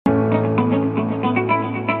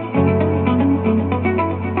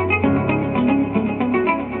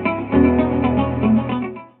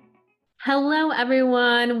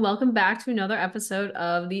everyone. Welcome back to another episode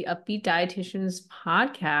of the Upbeat Dietitians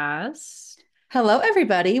podcast. Hello,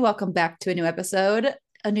 everybody. Welcome back to a new episode,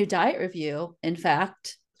 a new diet review. In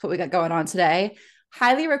fact, that's what we got going on today.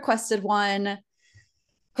 Highly requested one.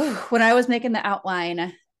 When I was making the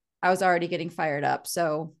outline, I was already getting fired up.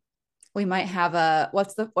 So we might have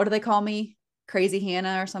what do they call me? Crazy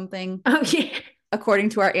Hannah or something, Oh, yeah. according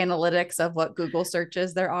to our analytics of what Google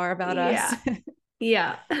searches there are about us. Yeah.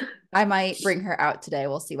 Yeah. I might bring her out today.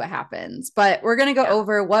 We'll see what happens. But we're going to go Yeah.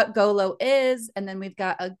 over what GOLO is. And then we've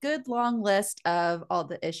got a good long list of all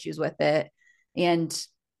the issues with it and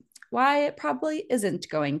why it probably isn't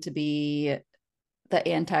going to be the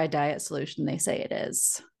anti diet solution they say it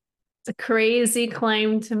is. It's a crazy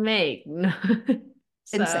claim to make. Insane.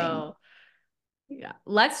 So, yeah.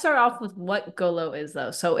 Let's start off with what GOLO is,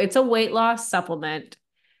 though. So, it's a weight loss supplement,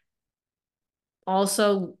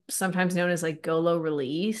 also sometimes known as like GOLO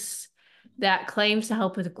release, that claims to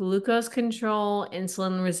help with glucose control,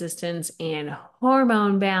 insulin resistance, and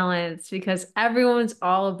hormone balance because everyone's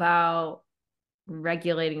all about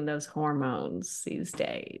regulating those hormones these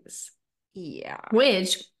days, Yeah.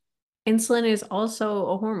 which insulin is also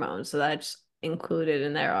a hormone. So that's included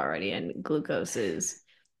in there already. And glucose is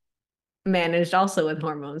managed also with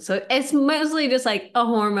hormones. So it's mostly just like a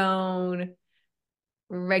hormone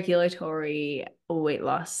regulatory weight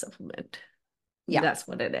loss supplement. Yeah. That's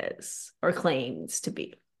what it is, or claims to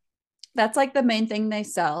be. That's like the main thing they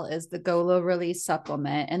sell is the GOLO release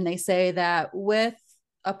supplement. And they say that with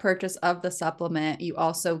a purchase of the supplement, you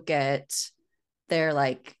also get their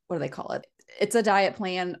like, what do they call it? It's a diet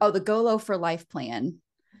plan. Oh, the GOLO for Life plan.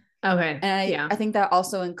 Okay. And I, Yeah. I think that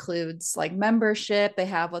also includes like membership. They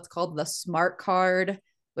have what's called the Smart Card,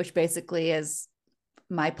 which basically is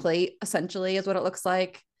my plate, essentially, is what it looks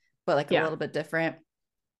like, but like a Yeah. little bit different.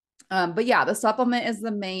 But yeah, the supplement is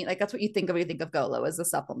the main, like that's what you think of when you think of GOLO as a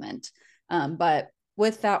supplement. But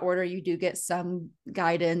with that order, you do get some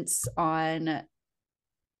guidance on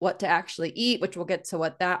what to actually eat, which we'll get to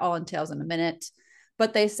what that all entails in a minute.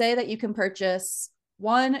 But they say that you can purchase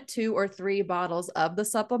 1, 2, or 3 bottles of the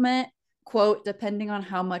supplement, quote, depending on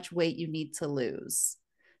how much weight you need to lose.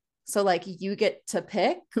 So, like, you get to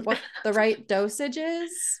pick what the right dosage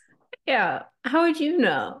is. Yeah. How would you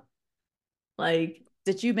know? Like,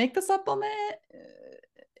 Did you make the supplement?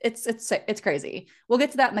 It's crazy. We'll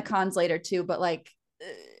get to that in the cons later too, but like,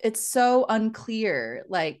 it's so unclear,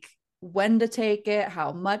 like when to take it,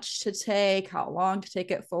 how much to take, how long to take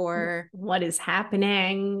it for. what is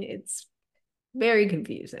happening? It's very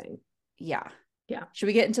confusing. Yeah. Yeah. Should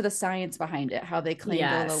we get into the science behind it, how they claim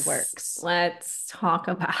GOLO Yes. works? Let's talk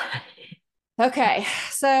about it. Okay.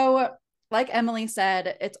 So, like Emily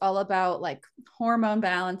said, it's all about like hormone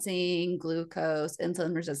balancing, glucose,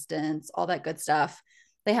 insulin resistance, all that good stuff.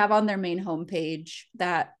 They have on their main homepage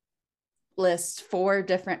that lists 4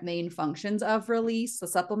 different main functions of release, the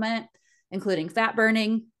supplement, including fat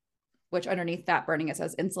burning, which underneath fat burning, it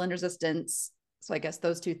says insulin resistance. So I guess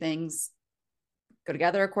those two things go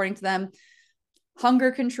together according to them.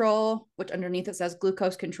 Hunger control, which underneath it says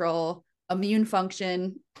glucose control, immune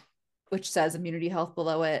function, which says immunity health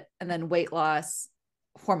below it, and then weight loss,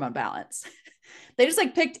 hormone balance. They just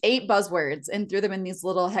like picked 8 buzzwords and threw them in these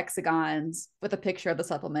little hexagons with a picture of the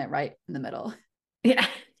supplement right in the middle. Yeah.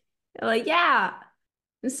 Like, yeah,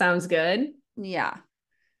 this sounds good. Yeah.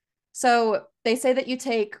 So they say that you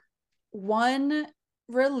take 1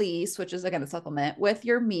 release, which is again a supplement, with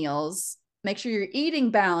your meals. Make sure you're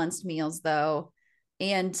eating balanced meals though,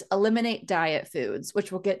 and eliminate diet foods,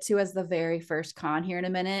 which we'll get to as the very first con here in a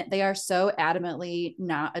minute. They are so adamantly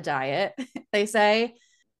not a diet. They say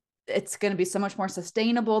it's going to be so much more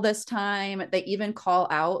sustainable this time. They even call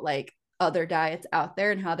out like other diets out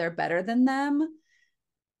there and how they're better than them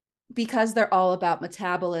because they're all about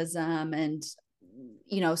metabolism and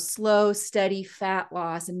slow steady fat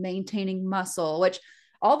loss and maintaining muscle, which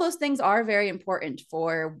all those things are very important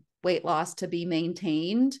for weight loss to be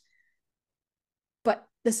maintained. But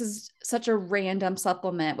this is such a random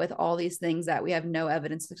supplement with all these things that we have no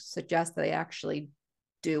evidence to suggest that they actually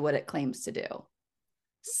do what it claims to do.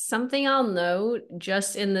 Something I'll note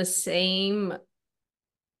just in the same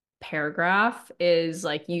paragraph is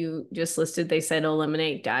like you just listed, they said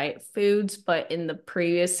eliminate diet foods, but in the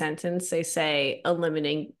previous sentence, they say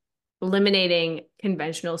eliminating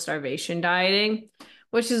conventional starvation dieting,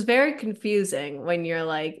 which is very confusing when you're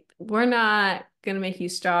like, we're not going to make you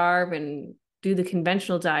starve and do the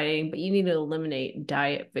conventional dieting, but you need to eliminate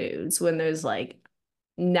diet foods when there's like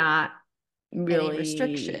not Any really,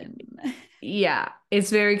 restriction. yeah,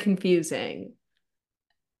 it's very confusing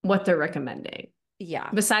what they're recommending Yeah.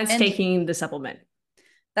 besides And taking the supplement.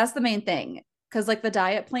 that's the main thing. because like the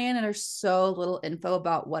diet plan, and there's so little info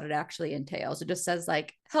about what it actually entails. It just says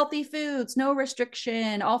like healthy foods, no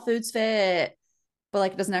restriction, all foods fit, but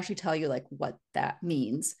like it doesn't actually tell you like what that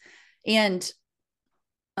means. And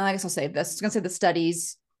I guess I'll say this. I was gonna say the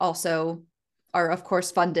studies also are of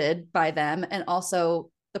course funded by them, and also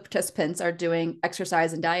the participants are doing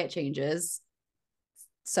exercise and diet changes.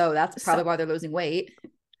 So that's probably So, why they're losing weight.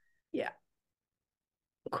 yeah,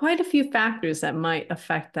 quite a few factors that might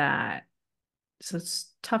affect that. So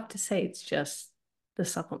it's tough to say it's just the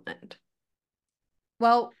supplement.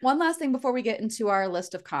 Well, one last thing before we get into our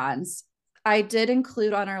list of cons. I did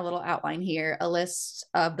include on our little outline here a list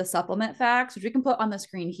of the supplement facts, which we can put on the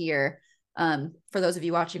screen here for those of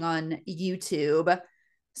you watching on YouTube.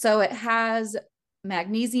 So it has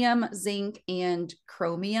magnesium, zinc, and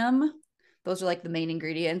chromium. Those are like the main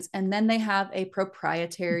ingredients. And then they have a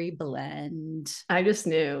proprietary blend. I just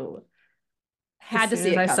knew as Had to soon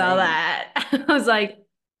see as it I saw coming. that, I was like,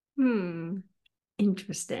 hmm,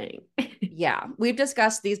 interesting. Yeah, we've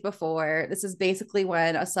discussed these before. This is basically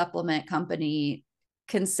when a supplement company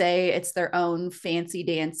can say it's their own fancy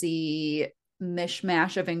dancy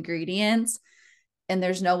mishmash of ingredients, and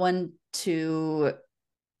there's no one to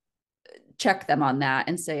check them on that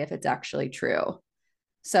and say if it's actually true.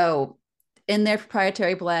 So, in their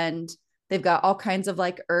proprietary blend, they've got all kinds of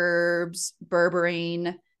like herbs,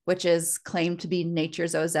 berberine, which is claimed to be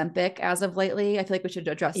nature's Ozempic as of lately. I feel like we should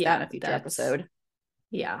address that in Yeah, a future that's, episode.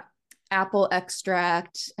 yeah. Apple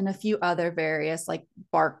extract, and a few other various like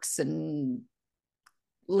barks and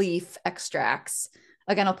leaf extracts.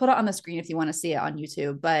 Again, I'll put it on the screen if you want to see it on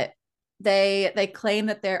YouTube, but they claim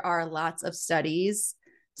that there are lots of studies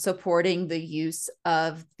supporting the use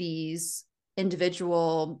of these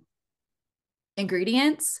individual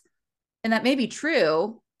ingredients, and that may be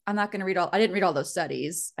true. I'm not going to read all, I didn't read all those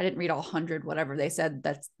studies. I didn't read all 100 whatever they said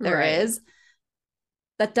that there Right. is.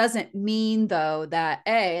 That doesn't mean though that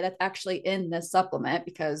that's actually in this supplement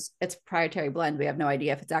because it's a proprietary blend. We have no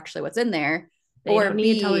idea if it's actually what's in there. They Or don't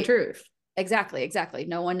need to tell the B, truth. exactly.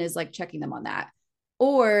 No one is like checking them on that.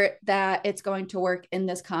 Or that it's going to work in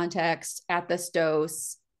this context at this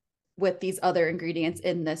dose with these other ingredients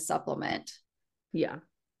in this supplement. Yeah.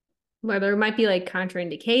 Where there might be like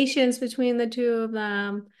contraindications between the two of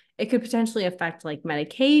them. It could potentially affect like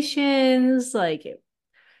medications, like,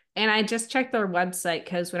 and I just checked their website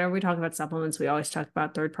because whenever we talk about supplements, we always talk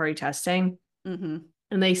about third-party testing. Mm-hmm.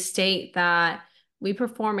 And they state that we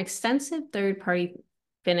perform extensive third-party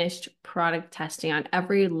finished product testing on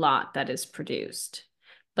every lot that is produced.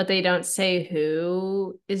 But they don't say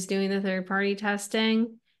who is doing the third-party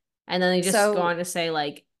testing. And then they just go on So, to say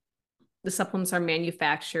like the supplements are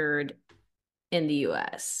manufactured in the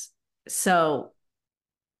US. So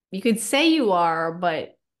you could say you are,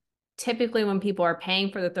 but typically when people are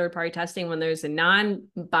paying for the third party testing, when there's a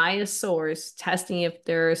non-biased source testing if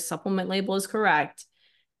their supplement label is correct,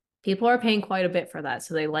 people are paying quite a bit for that.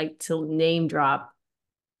 So they like to name drop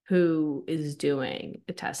who is doing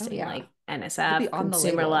the oh testing, yeah, like it'll be NSF, on the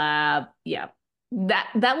Consumer label. Lab. Yeah.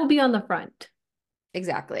 That will be on the front.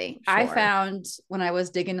 Exactly. I Sure. found when I was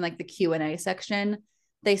digging in like the Q&A section,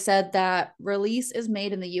 they said that release is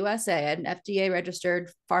made in the USA at an FDA registered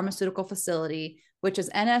pharmaceutical facility, which is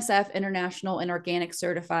NSF International and Organic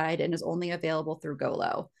certified and is only available through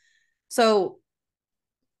GOLO. So,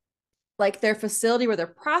 like their facility where they're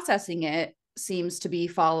processing it seems to be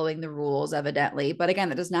following the rules, evidently. But again,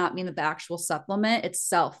 that does not mean that the actual supplement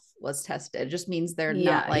itself was tested. It just means they're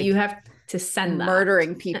not Yeah, you like have to send that.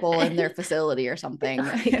 murdering people in their facility or something.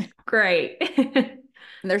 Great.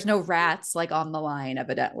 And there's no rats like on the line,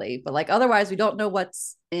 evidently. But like otherwise, we don't know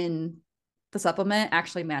what's in the supplement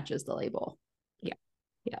actually matches the label. Yeah.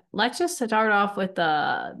 Yeah. Let's just start off with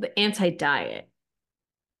the anti-diet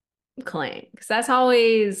claim because that's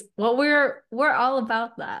always what we're all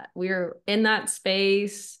about that. We're in that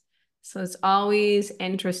space. So it's always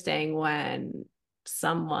interesting when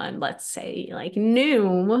someone, let's say like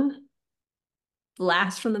Noom,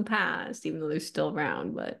 blast from the past, even though they're still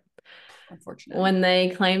around, but Unfortunate. when they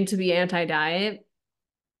claim to be anti-diet,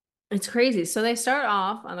 it's crazy. So they start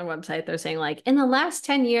off on their website, they're saying like in the last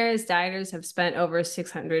 10 years, dieters have spent over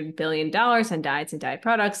 $600 billion on diets and diet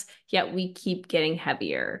products, yet we keep getting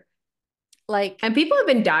heavier. Like And people have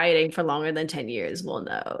been dieting for longer than 10 years, we'll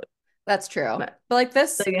know. that's true. But But like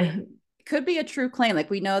this like, could be a true claim. Like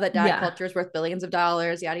we know that diet yeah, culture is worth billions of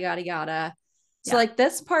dollars, yada yada yada. So yeah, like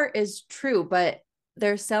this part is true, but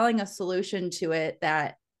they're selling a solution to it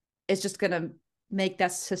that is just gonna make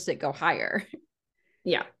that statistic go higher.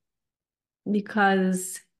 yeah.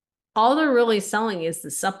 Because all they're really selling is the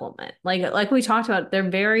supplement. Like we talked about, they're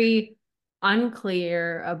very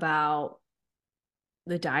unclear about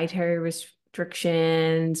the dietary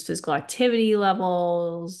restrictions, physical activity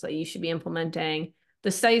levels that you should be implementing.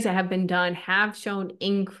 The studies that have been done have shown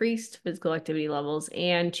increased physical activity levels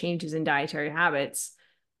and changes in dietary habits,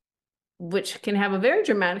 which can have a very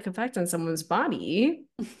dramatic effect on someone's body.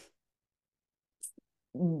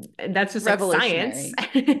 That's just like science.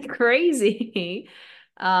 Revolutionary. Crazy.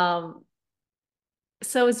 Um,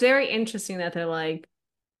 so it's very interesting that they're like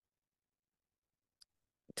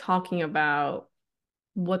talking about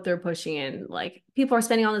what they're pushing in. Like people are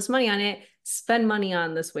spending all this money on it, spend money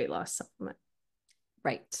on this weight loss supplement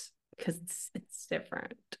Right. because it's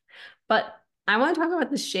different. But I want to talk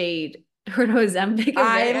about the shade. Ozempic is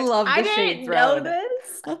I very love I the shade didn't know throne.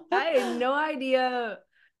 this. I had no idea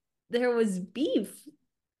there was beef.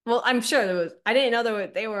 Well, I'm sure there was. I didn't know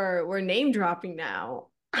they were name dropping now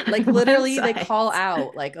on Like their literally they call websites.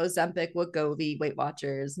 out like Ozempic, Wegovy, Weight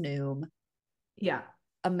Watchers, Noom. Yeah.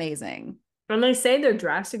 Amazing. And they say they're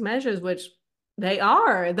drastic measures, which they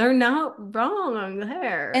are. They're not wrong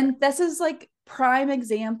there. And this is like prime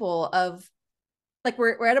example of like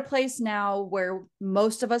we're at a place now where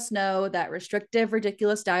most of us know that restrictive,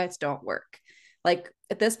 ridiculous diets don't work. Like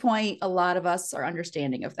at this point, a lot of us are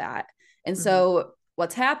understanding of that. And Mhm. so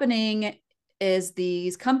what's happening is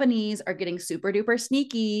these companies are getting super duper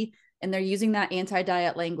sneaky and they're using that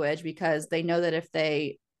anti-diet language because they know that if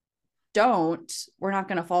they don't, we're not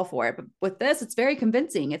going to fall for it. But with this, it's very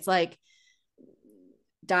convincing. It's like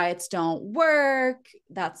diets don't work.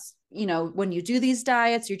 That's, when you do these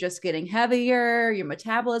diets, you're just getting heavier, your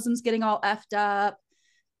metabolism's getting all effed up.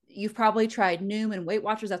 You've probably tried Noom and Weight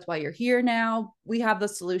Watchers. That's why you're here now. We have the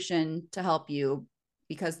solution to help you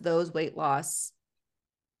because those weight loss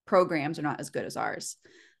programs are not as good as ours.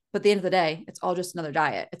 But at the end of the day, it's all just another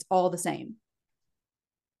diet. It's all the same.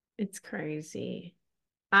 It's crazy.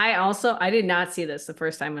 I did not see this the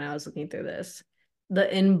first time when I was looking through this.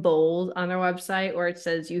 The in bold on their website where it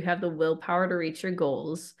says you have the willpower to reach your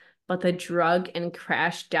goals, but the drug and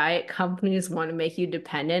crash diet companies want to make you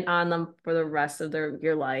dependent on them for the rest of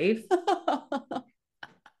your life.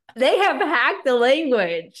 They have hacked the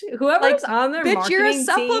language. Like, bitch, you're a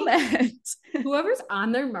supplement. Whoever's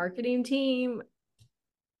on their marketing team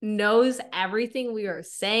knows everything we are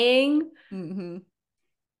saying, Mm-hmm.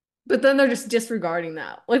 but then they're just disregarding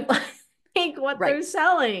that. Like what they're Right.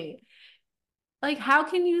 selling. Like, how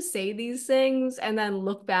can you say these things and then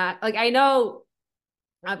look back? Like, I know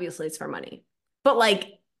obviously it's for money, but like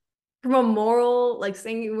from a moral, like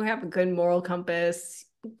saying you have a good moral compass,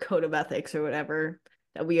 code of ethics or whatever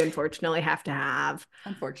that we unfortunately have to have.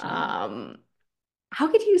 Unfortunately. Um, how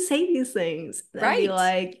could you say these things and be Right.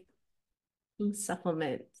 like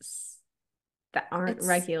supplements that aren't It's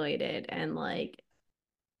regulated and like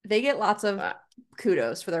they get lots of uh,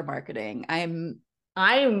 kudos for their marketing.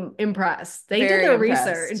 I'm impressed. They did Very the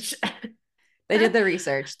impressed. research. They did the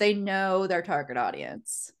research. They know their target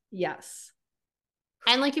audience. Yes.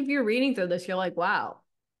 And like if you're reading through this, you're like, wow,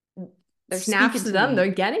 They're snaps speaking to to them, me. they're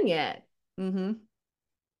getting it. Mm-hmm.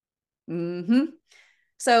 Mm-hmm.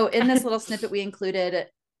 So in this little snippet we included,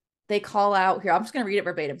 they call out here. I'm just going to read it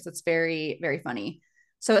verbatim because it's very, very funny.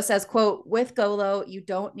 So it says, quote, with GOLO, you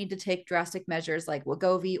don't need to take drastic measures like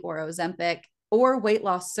Wegovy or Ozempic or weight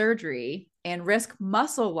loss surgery and risk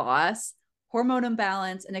muscle loss, hormone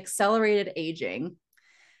imbalance, and accelerated aging.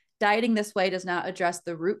 Dieting this way does not address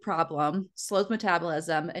the root problem, slows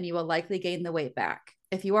metabolism, and you will likely gain the weight back.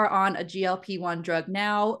 If you are on a GLP-1 drug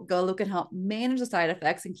now, GOLO can help manage the side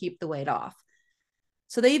effects and keep the weight off.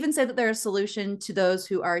 So they even say that they're a solution to those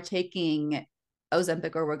who are taking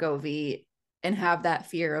Ozempic or Wegovy and have that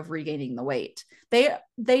fear of regaining the weight.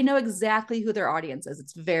 They know exactly who their audience is.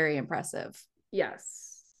 It's very impressive.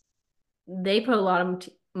 Yes. They put a lot of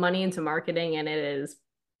money into marketing and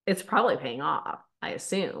it's probably paying off, I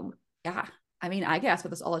assume. Yeah. I mean, I get asked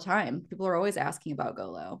about this all the time. People are always asking about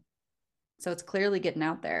GOLO. So it's clearly getting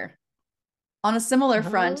out there. On a similar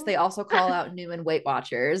front, they Oh. also call out new and Weight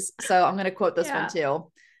Watchers. So I'm going to quote this one Yeah.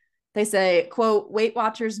 too. They say, quote, Weight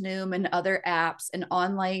Watchers, Noom, and other apps and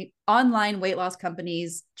online weight loss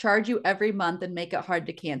companies charge you every month and make it hard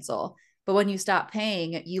to cancel. But when you stop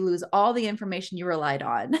paying, you lose all the information you relied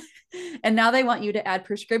on. And now they want you to add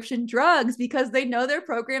prescription drugs because they know their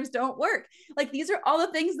programs don't work. Like these are all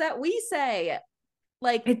the things that we say.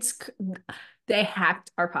 Like It's they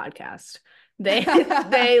hacked our podcast. They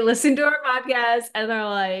they listened to our podcast and they're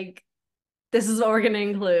like, this is what we're gonna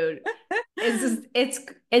include.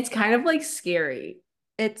 It's kind of like scary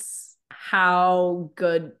it's how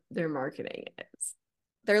good their marketing is.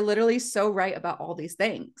 they're literally so right about all these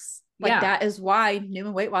things. Like Yeah. that is why Noom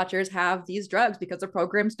and Weight Watchers have these drugs because the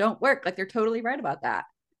programs don't work. Like they're totally right about that.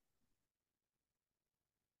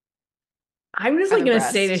 I'm just I'm like in a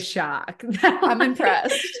state of impressed. shock. I'm like,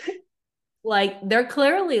 impressed. like they're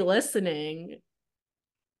clearly listening.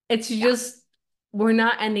 It's Yeah. just we're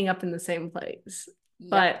not ending up in the same place. Yep.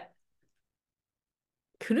 But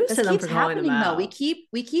kudos This to them keeps for calling them happening though. We out. keep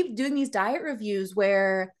we keep doing these diet reviews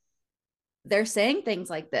where they're saying things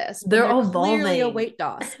like this when They're they're clearly a evolving. weight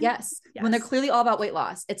loss. Yes. When they're Yes. clearly all about weight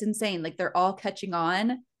loss. It's insane. Like they're all catching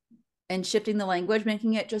on and shifting the language,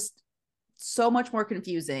 making it just so much more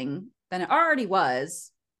confusing than it already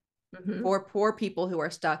was Hmm. for poor people who are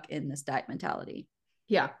stuck in this diet mentality.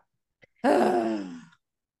 Yeah.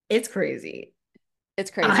 It's crazy.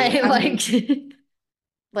 It's crazy. I I like mean,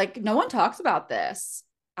 like no one talks about this.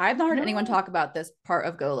 I've not heard anyone no, talk about this part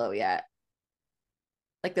of GOLO yet.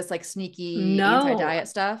 Like this like sneaky no. anti-diet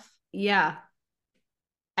stuff. Yeah.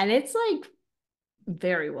 And it's like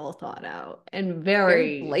very well thought out and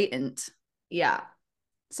Very very, blatant. yeah.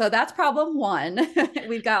 So that's problem one.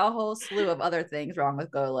 We've got a whole slew of other things wrong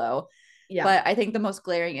with GOLO. Yeah. But I think the most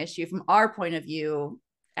glaring issue from our point of view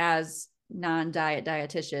as non-diet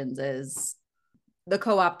dietitians is the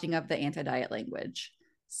co-opting of the anti-diet language.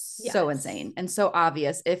 So Yes. insane and so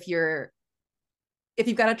obvious. If you've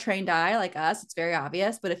got a trained eye like us, it's very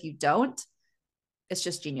obvious. But if you don't, it's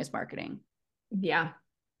just genius marketing. Yeah.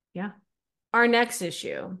 Yeah. Our next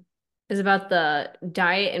issue is about the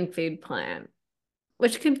diet and food plan,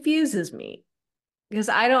 which confuses me because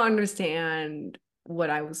I don't understand what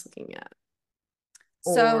I was looking at.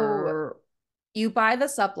 So Or, you buy the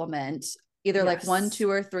supplement, either like one, yes. two,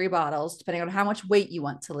 or three bottles, depending on how much weight you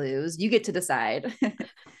want to lose. You get to decide.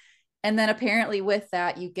 And then apparently, with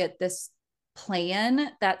that, you get this plan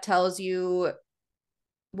that tells you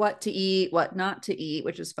what to eat, what not to eat,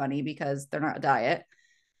 which is funny because they're not a diet.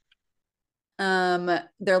 They're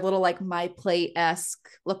a little like my plate esque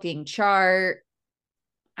looking chart.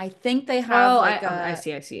 I think they have Oh, like I a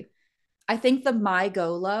see, I see. I think the My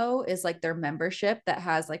GoLo is like their membership that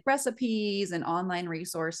has like recipes and online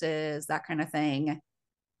resources, that kind of thing.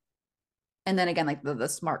 And then again, like the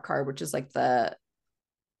smart card, which is like the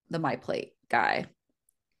My Plate guy.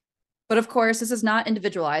 But of course, this is not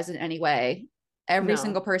individualized in any way. Every No.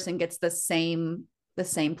 single person gets the same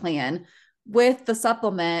plan with the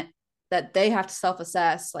supplement that they have to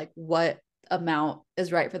self-assess like what amount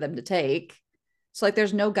is right for them to take. So like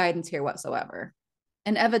there's no guidance here whatsoever.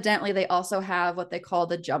 And evidently they also have what they call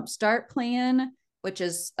the jumpstart plan, which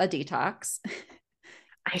is a detox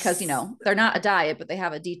I because they're not a diet, but they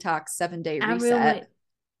have a detox 7-day reset. everyone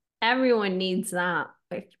everyone needs that.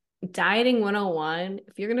 Like dieting 101,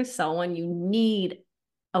 if you're gonna sell one, you need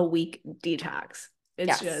a week detox. It's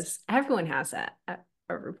Yes. just everyone has that at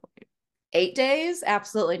every point. 8 days,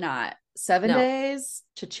 absolutely not. seven No, days,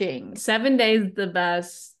 cha-ching. 7 days the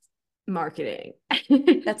best marketing.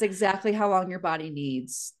 That's exactly how long your body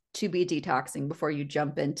needs to be detoxing before you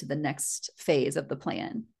jump into the next phase of the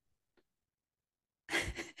plan.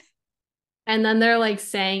 And then they're like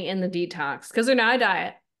saying in the detox, because they're not a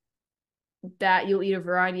diet, that you'll eat a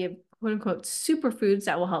variety of quote unquote superfoods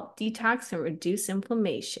that will help detox and reduce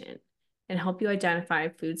inflammation and help you identify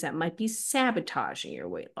foods that might be sabotaging your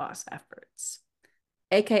weight loss efforts.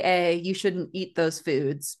 AKA, you shouldn't eat those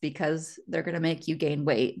foods because they're going to make you gain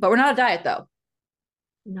weight. But we're not a diet, though.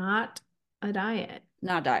 Not a diet.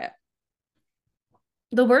 Not a diet.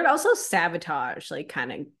 The word also sabotage like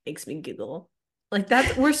kind of makes me giggle. Like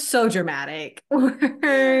that's we're so dramatic.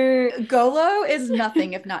 We're GOLO is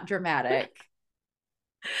nothing if not dramatic.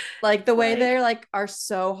 Like the way like they're like are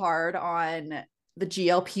so hard on the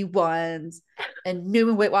GLP-1s and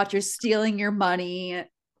new Weight Watchers stealing your money,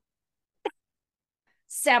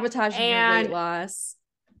 sabotaging your weight and loss.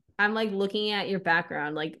 I'm like looking at your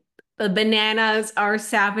background, like the bananas are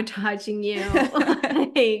sabotaging you.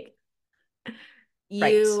 Like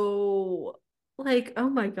Right. you like, oh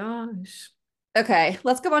my gosh. Okay,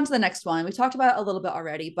 let's go on to the next one. We talked about it a little bit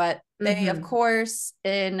already, but they, of Mm-hmm. course,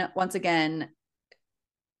 in once again,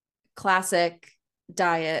 classic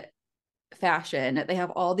diet fashion, they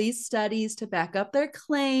have all these studies to back up their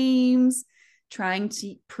claims, trying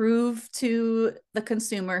to prove to the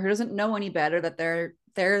consumer who doesn't know any better that they're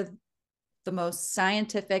the most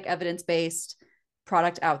scientific, evidence-based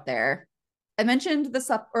product out there. I mentioned the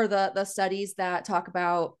sup or the studies that talk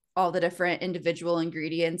about all the different individual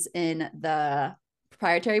ingredients in the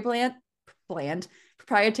proprietary bland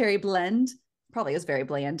proprietary blend. Probably is very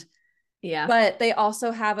bland. Yeah. But they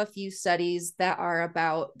also have a few studies that are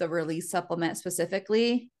about the release supplement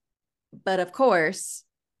specifically. But of course,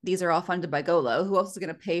 these are all funded by GOLO. Who else is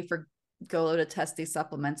going to pay for GOLO to test these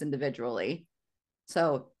supplements individually?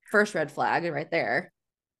 So, first red flag right there.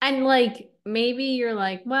 And like maybe you're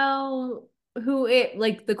like, well, who it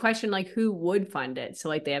like the question like who would fund it? So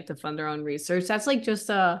like they have to fund their own research. That's like just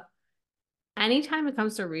a anytime it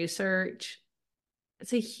comes to research,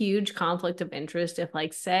 it's a huge conflict of interest. If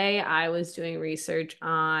like say I was doing research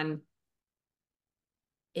on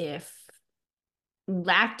if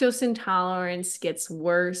lactose intolerance gets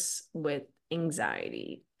worse with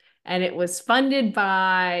anxiety and it was funded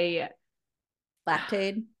by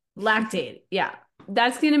Lactaid. Lactate. Yeah.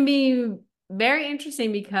 That's going to be very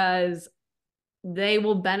interesting because they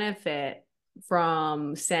will benefit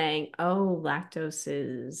from saying, oh, lactose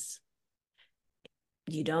is,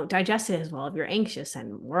 you don't digest it as well if you're anxious.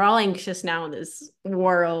 And we're all anxious now in this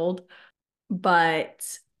world. But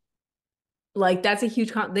like, that's a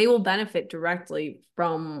huge, they will benefit directly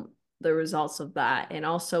from the results of that. And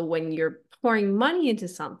also, when you're pouring money into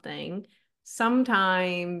something,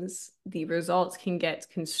 sometimes the results can get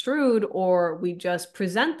construed or we just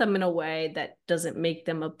present them in a way that doesn't make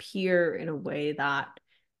them appear in a way that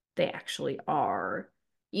they actually are.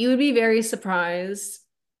 You would be very,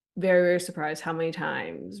 very surprised how many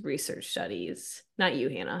times research studies, not you,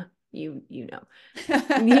 Hannah, you know,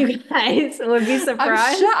 you guys would be I'm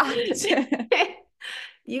surprised. shocked.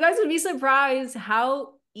 You guys would be surprised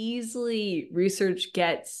how easily research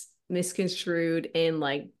gets misconstrued in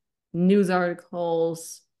like news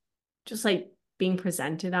articles, just like being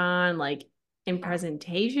presented on, like in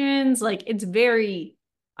presentations. Like it's very,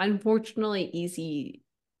 unfortunately, easy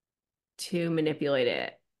to manipulate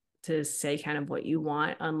it to say kind of what you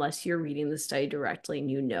want unless you're reading the study directly and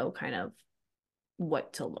you know kind of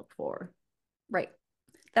what to look for. Right.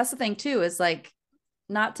 That's the thing too, is like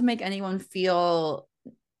not to make anyone feel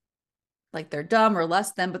like they're dumb or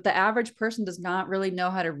less than, but the average person does not really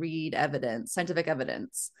know how to read evidence, scientific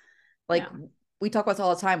evidence. Like Yeah. we talk about this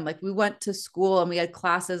all the time. Like we went to school and we had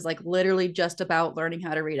classes like literally just about learning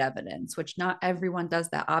how to read evidence, which not everyone does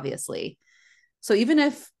that, obviously. So even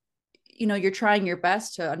if you're trying your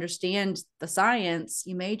best to understand the science,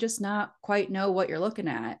 you may just not quite know what you're looking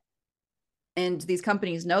at. And these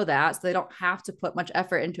companies know that, so they don't have to put much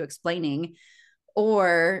effort into explaining,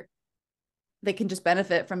 or they can just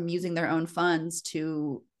benefit from using their own funds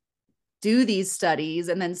to do these studies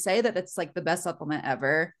and then say that it's like the best supplement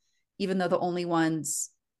ever, even though the only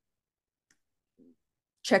ones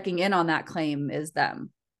checking in on that claim is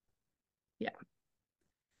them. Yeah.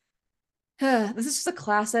 This is just a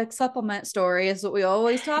classic supplement story, is what we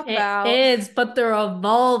always talk It about. is, but they're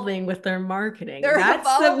evolving with their marketing. They're That's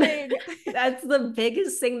the evolving. that's the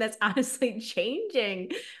biggest thing that's honestly changing,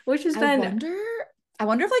 which has I been wonder, I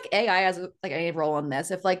wonder if like AI has like any role in this.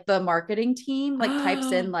 If like the marketing team like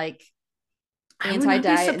types in I like would not be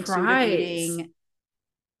anti-diet, intuitive surprised. eating,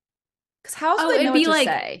 because how else Oh, would they know it'd what be to like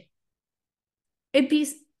say? it'd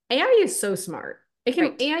be AI is so smart. It can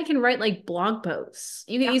Right. AI can write like blog posts.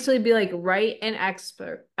 You can Yeah. easily be like write an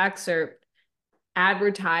excerpt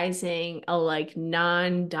advertising a like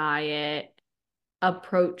non-diet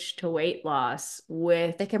approach to weight loss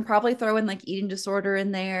with They can probably throw in like eating disorder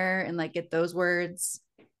in there and like get those words.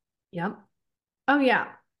 yep. Oh yeah.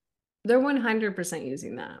 They're 100%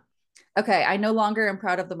 using that, Okay. I no longer am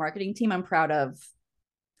proud of the marketing team. I'm proud of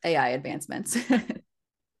AI advancements,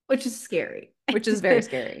 which is scary. which is very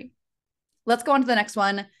scary. Let's go on to the next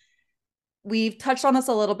one. We've touched on this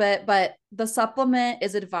a little bit, but the supplement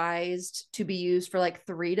is advised to be used for like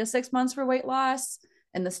 3 to 6 months for weight loss.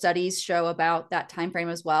 And the studies show about that time frame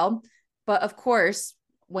as well. But of course,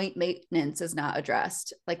 weight maintenance is not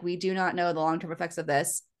addressed. Like we do not know the long-term effects of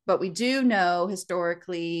this, but we do know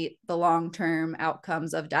historically the long-term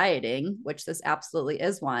outcomes of dieting, which this absolutely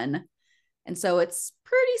is one. And so it's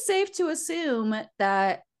pretty safe to assume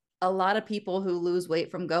that a lot of people who lose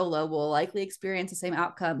weight from GOLO will likely experience the same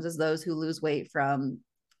outcomes as those who lose weight from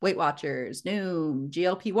Weight Watchers, Noom,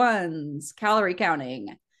 GLP-1s, calorie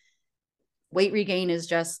counting. Weight regain is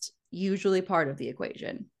just usually part of the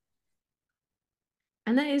equation.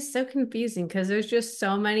 And that is so confusing because there's just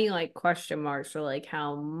so many like question marks for like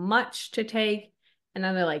how much to take. And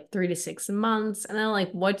then they're like 3 to 6 months. And then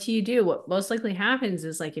like, what do you do? What most likely happens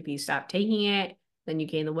is like if you stop taking it, then you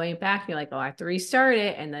gain the weight back. You're like, oh, I have to restart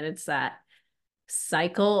it. And then it's that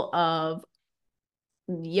cycle of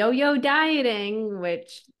yo-yo dieting,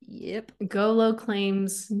 which Yep. GoLo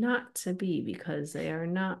claims not to be because they are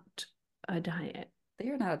not a diet. They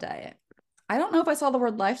are not a diet. I don't know if I saw the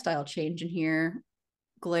word lifestyle change in here,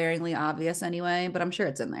 glaringly obvious anyway, but I'm sure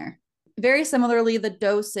it's in there. Very similarly, the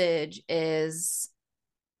dosage is,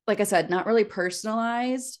 like I said, not really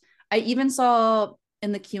personalized. I even saw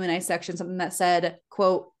in the Q&A section something that said,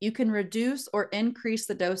 quote, you can reduce or increase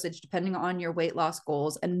the dosage depending on your weight loss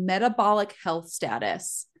goals and metabolic health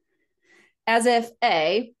status. As if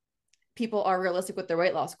A, people are realistic with their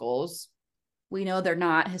weight loss goals. We know they're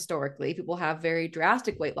not historically. People have very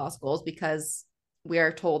drastic weight loss goals because we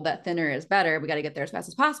are told that thinner is better. We got to get there as fast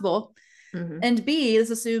as possible. Mm-hmm. And B, this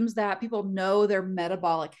assumes that people know their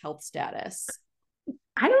metabolic health status.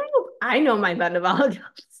 I don't know. I know my metabolic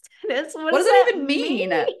status. What What does does that that even mean?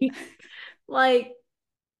 mean? Like,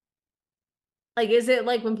 is it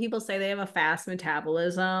like when people say they have a fast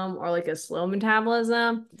metabolism or like a slow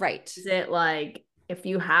metabolism? Right. Is it like if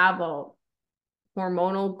you have a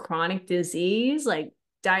hormonal chronic disease like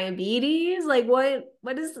diabetes? Like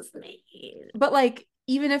what does this mean? But like,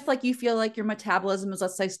 even if like you feel like your metabolism is,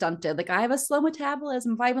 let's say, stunted, like I have a slow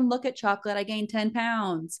metabolism. If I even look at chocolate, I gain 10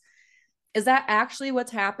 pounds. Is that actually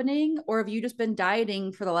what's happening? Or have you just been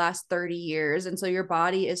dieting for the last 30 years? And so your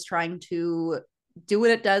body is trying to do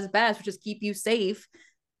what it does best, which is keep you safe.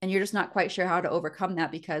 And you're just not quite sure how to overcome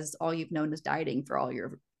that because all you've known is dieting for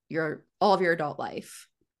your all of your adult life.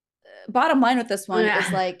 Bottom line with this one is Yeah.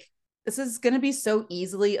 like, this is going to be so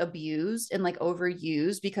easily abused and like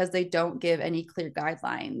overused because they don't give any clear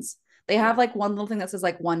guidelines. They have Yeah. like one little thing that says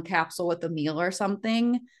like one capsule with a meal or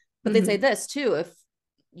something, but they say Mm-hmm. this too: if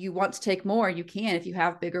you want to take more, you can if you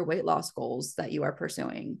have bigger weight loss goals that you are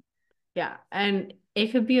pursuing. Yeah. And it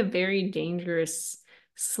could be a very dangerous,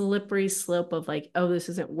 slippery slope of like, oh, this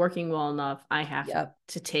isn't working well enough. I have Yep.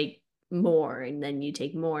 to take more. And then you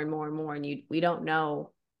take more and more and more. And we don't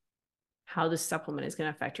know how this supplement is going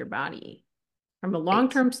to affect your body from a Right.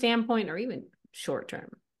 long-term standpoint or even short-term.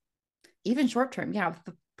 Even short term, yeah, with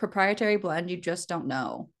the proprietary blend, you just don't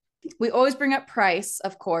know. We always bring up price,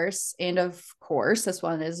 of course. And of course, this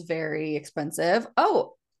one is very expensive.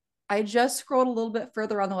 Oh, I just scrolled a little bit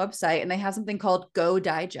further on the website and they have something called Go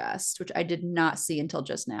Digest, which I did not see until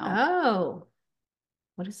just now. Oh,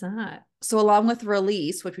 what is that? So, along with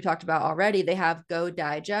Release, which we talked about already, they have Go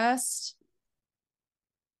Digest,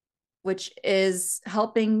 which is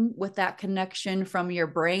helping with that connection from your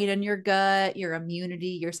brain and your gut, your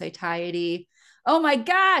immunity, your satiety. Oh my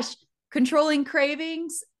gosh, controlling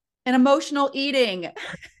cravings and emotional eating.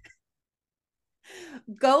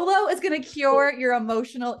 GOLO is going to cure your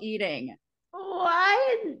emotional eating.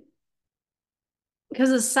 What? Because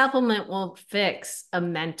a supplement will fix a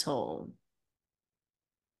mental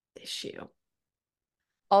issue.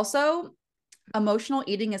 Also, emotional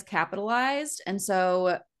eating is capitalized. And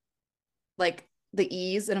so, like the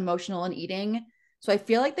ease and emotional and eating. So I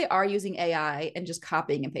feel like they are using AI and just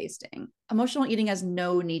copying and pasting. Emotional eating has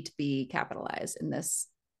no need to be capitalized in this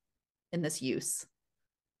use.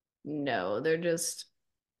 No, they're just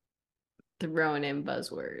throwing in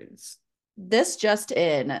buzzwords. This just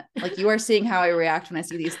in, like you are seeing how I react when I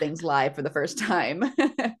see these things live for the first time.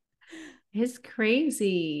 It's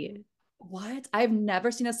crazy. What? I've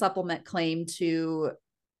never seen a supplement claim to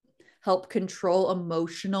help control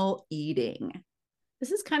emotional eating.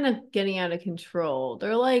 This is kind of getting out of control.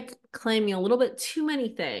 They're like claiming a little bit too many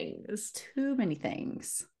things. Too many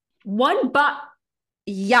things. One but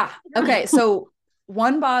Yeah. Okay. So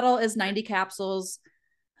one bottle is 90 capsules.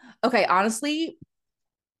 Okay. Honestly,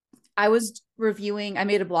 I was reviewing, I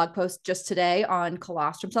made a blog post just today on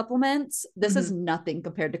colostrum supplements. This is Mhm. nothing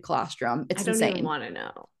compared to colostrum. I It's don't even insane. want to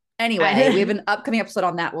know. Anyway, we have I an upcoming episode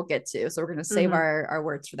on that we'll get to. So we're going to save Mhm. our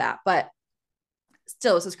words for that. But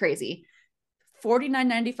still, this is crazy.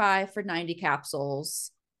 49.95 for 90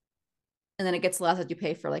 capsules. And then it gets less as you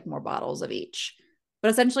pay for like more bottles of each. But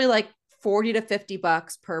essentially, like 40 to 50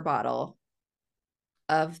 bucks per bottle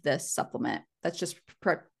of this supplement. That's just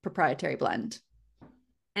proprietary blend.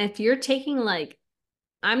 And if you're taking like,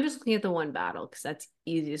 I'm just looking at the one bottle because that's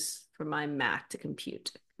easiest for my math to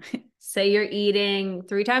compute. Say you're eating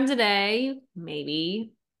 3 times a day,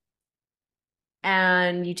 maybe,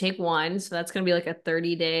 and you take one, so that's going to be like a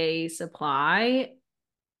 30-day supply.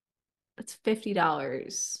 That's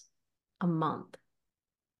 $50 a month.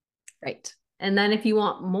 Right. And then if you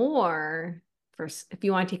want more, if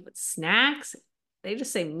you want to take with snacks, they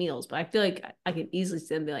just say meals, but I feel like I could easily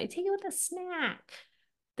see them be like, take it with a snack.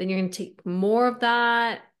 Then you're going to take more of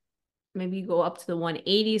that. Maybe you go up to the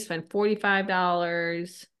 180, spend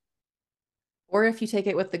 $45. Or if you take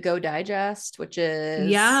it with the Go Digest, which is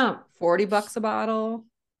Yeah, 40 bucks a bottle.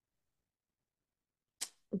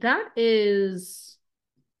 that is,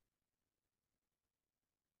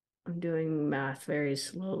 I'm doing math very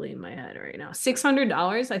slowly in my head right now.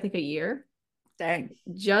 $600, I think, a year, Dang.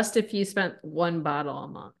 just if you spent one bottle a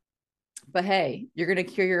month. But hey, you're going to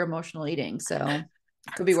cure your emotional eating. So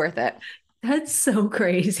it could be worth it. That's so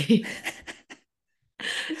crazy.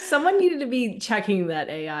 Someone needed to be checking that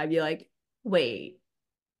AI, be like, wait.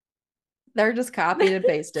 They're just copied and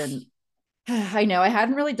pasted. I know I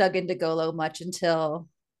hadn't really dug into GoLo much until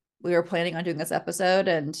we were planning on doing this episode,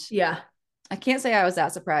 and Yeah. I can't say I was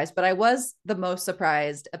that surprised, but I was the most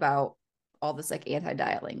surprised about all this like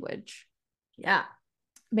anti-diet language. Yeah.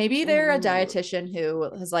 Maybe they're a Ooh. dietitian who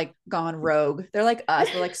has like gone rogue. They're like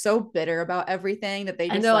us. We're like so bitter about everything that they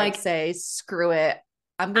And just they're like like, say, screw it.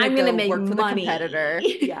 I'm going to I'm gonna go make work for the competitor.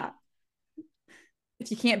 money. Yeah.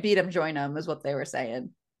 If you can't beat them, join them, is what they were saying.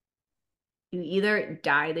 You either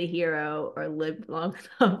die the hero or live long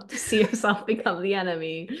enough to see yourself become the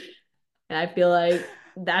enemy. And I feel like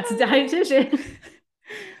that's a dietitian.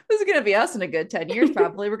 This is going to be us in a good 10 years,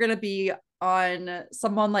 probably. We're going to be on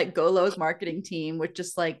someone like GOLO's marketing team with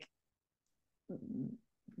just like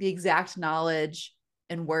the exact knowledge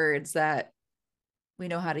and words that we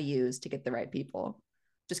know how to use to get the right people.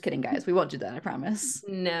 Just kidding, guys. We won't do that, I promise.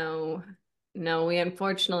 No, no, we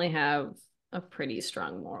unfortunately have a pretty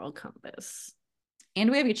strong moral compass. And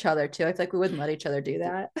we have each other too. I feel like we wouldn't let each other do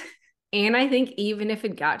that. And I think even if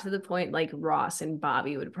it got to the point like Ross and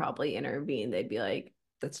Bobby would probably intervene, they'd be like,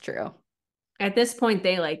 That's true. at this point,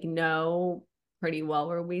 they like know pretty well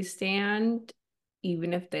where we stand,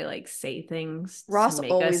 even if they like say things to Ross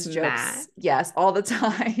make us always mad. jokes, yes, all the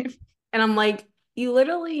time. And I'm like, you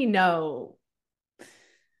literally know.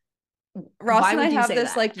 Ross Why and I would you have say this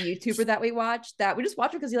that? like YouTuber that we watch that we just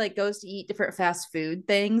watch because he like goes to eat different fast food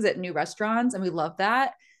things at new restaurants, and we love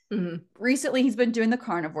that. Mhm. Recently, he's been doing the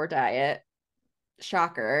carnivore diet.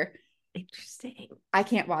 Shocker. Interesting. I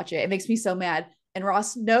can't watch it. It makes me so mad. And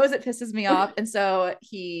Ross knows it pisses me off. And so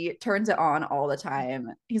he turns it on all the time.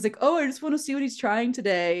 He's like, oh, I just want to see what he's trying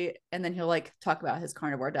today. And then he'll like talk about his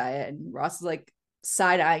carnivore diet. And Ross is like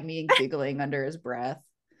side eyeing me and giggling under his breath.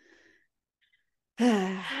 So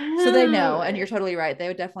they know. And you're totally right. They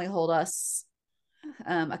would definitely hold us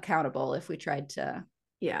accountable if we tried to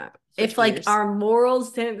Yeah. switch If like gears. our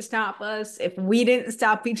morals didn't stop us, if we didn't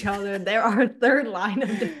stop each other, they're our third line of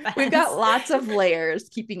We've got defense. lots of layers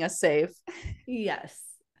keeping us safe. Yes.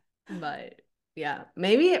 But yeah,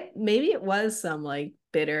 maybe it was some like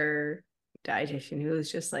bitter dietitian who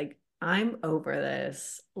was just like, I'm over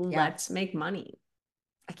this. Yeah. Let's make money.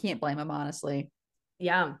 I can't blame him, honestly.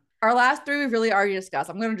 Yeah. Our last three we've really already discussed.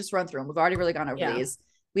 I'm going to just run through them. We've already really gone over Yeah. these.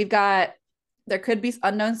 We've got, there could be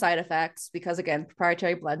unknown side effects because, again,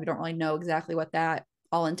 proprietary blend, we don't really know exactly what that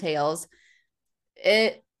all entails.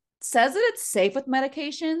 It says that it's safe with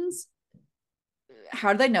medications.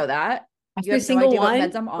 How do they know that? You Every have no single idea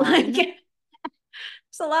what meds one. I'm Like on. there's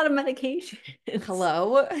a lot of medication.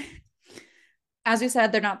 Hello. As we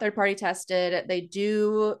said, they're not third party tested. They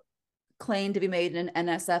do claim to be made in an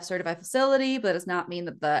NSF certified facility, but it does not mean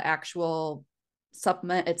that the actual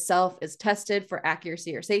supplement itself is tested for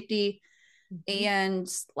accuracy or safety. Mm-hmm.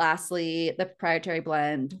 And lastly, the proprietary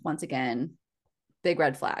blend, once again, big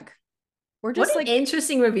red flag. We're What just an like,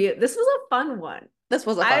 interesting review. This was a fun one. this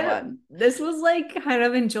was a fun one. This was like kind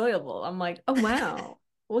of enjoyable. I'm like, oh wow,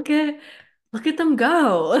 look at them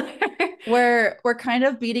go. We're kind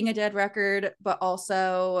of beating a dead record, but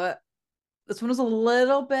also this one was a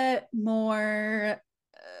little bit more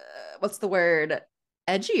what's the word,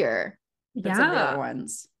 edgier than some of the other Yeah,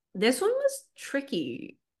 ones. this one was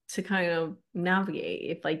tricky to kind of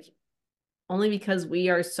navigate. If like only because we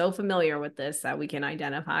are so familiar with this that we can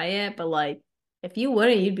identify it, but like if you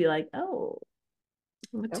wouldn't, you'd be like, oh,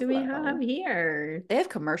 what do we have Hello. here? They have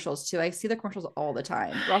commercials too. I see the commercials all the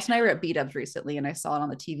time. Ross and I were at B-Dubs recently and I saw it on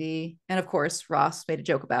the TV. And of course, Ross made a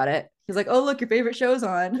joke about it. He's like, oh, look, your favorite show's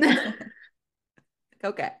on.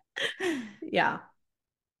 Okay. Yeah.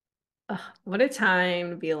 Ugh, what a time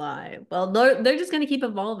to be alive. Well, they're just going to keep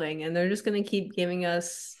evolving and they're just going to keep giving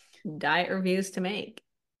us diet reviews to make.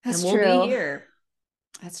 And That's we'll be true. here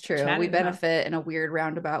That's true. We chatting about. benefit in a weird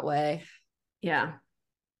roundabout way. Yeah.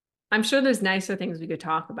 I'm sure there's nicer things we could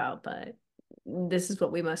talk about, but this is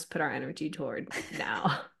what we must put our energy toward now.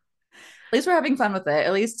 At least we're having fun with it.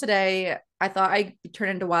 At least today, I thought I'd turn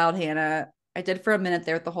into Wild Hannah. I did for a minute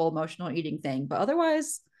there with the whole emotional eating thing, but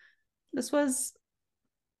otherwise, this was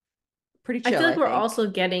pretty I chill, feel I like we're think. also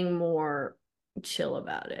getting more chill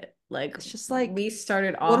about it. Like It's just like, we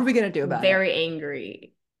started what are we off going to do about it? very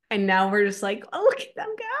angry and now we're just like, oh, look at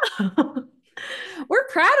them go. We're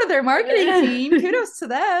proud of their marketing team. Kudos to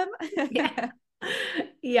them. Yeah.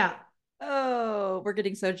 Yeah. Oh, we're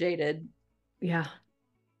getting so jaded. Yeah.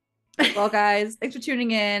 Well, guys, thanks for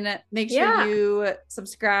tuning in. Make sure Yeah. you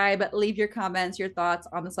subscribe, leave your comments, your thoughts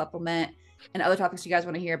on the supplement, and other topics you guys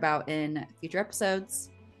want to hear about in future episodes.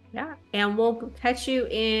 Yeah. And we'll catch you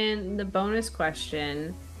in the bonus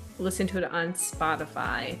question. Listen to it on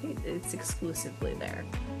Spotify. It's exclusively there.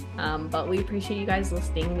 But we appreciate you guys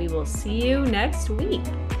listening. We will see you next week.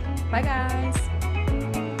 Bye, guys.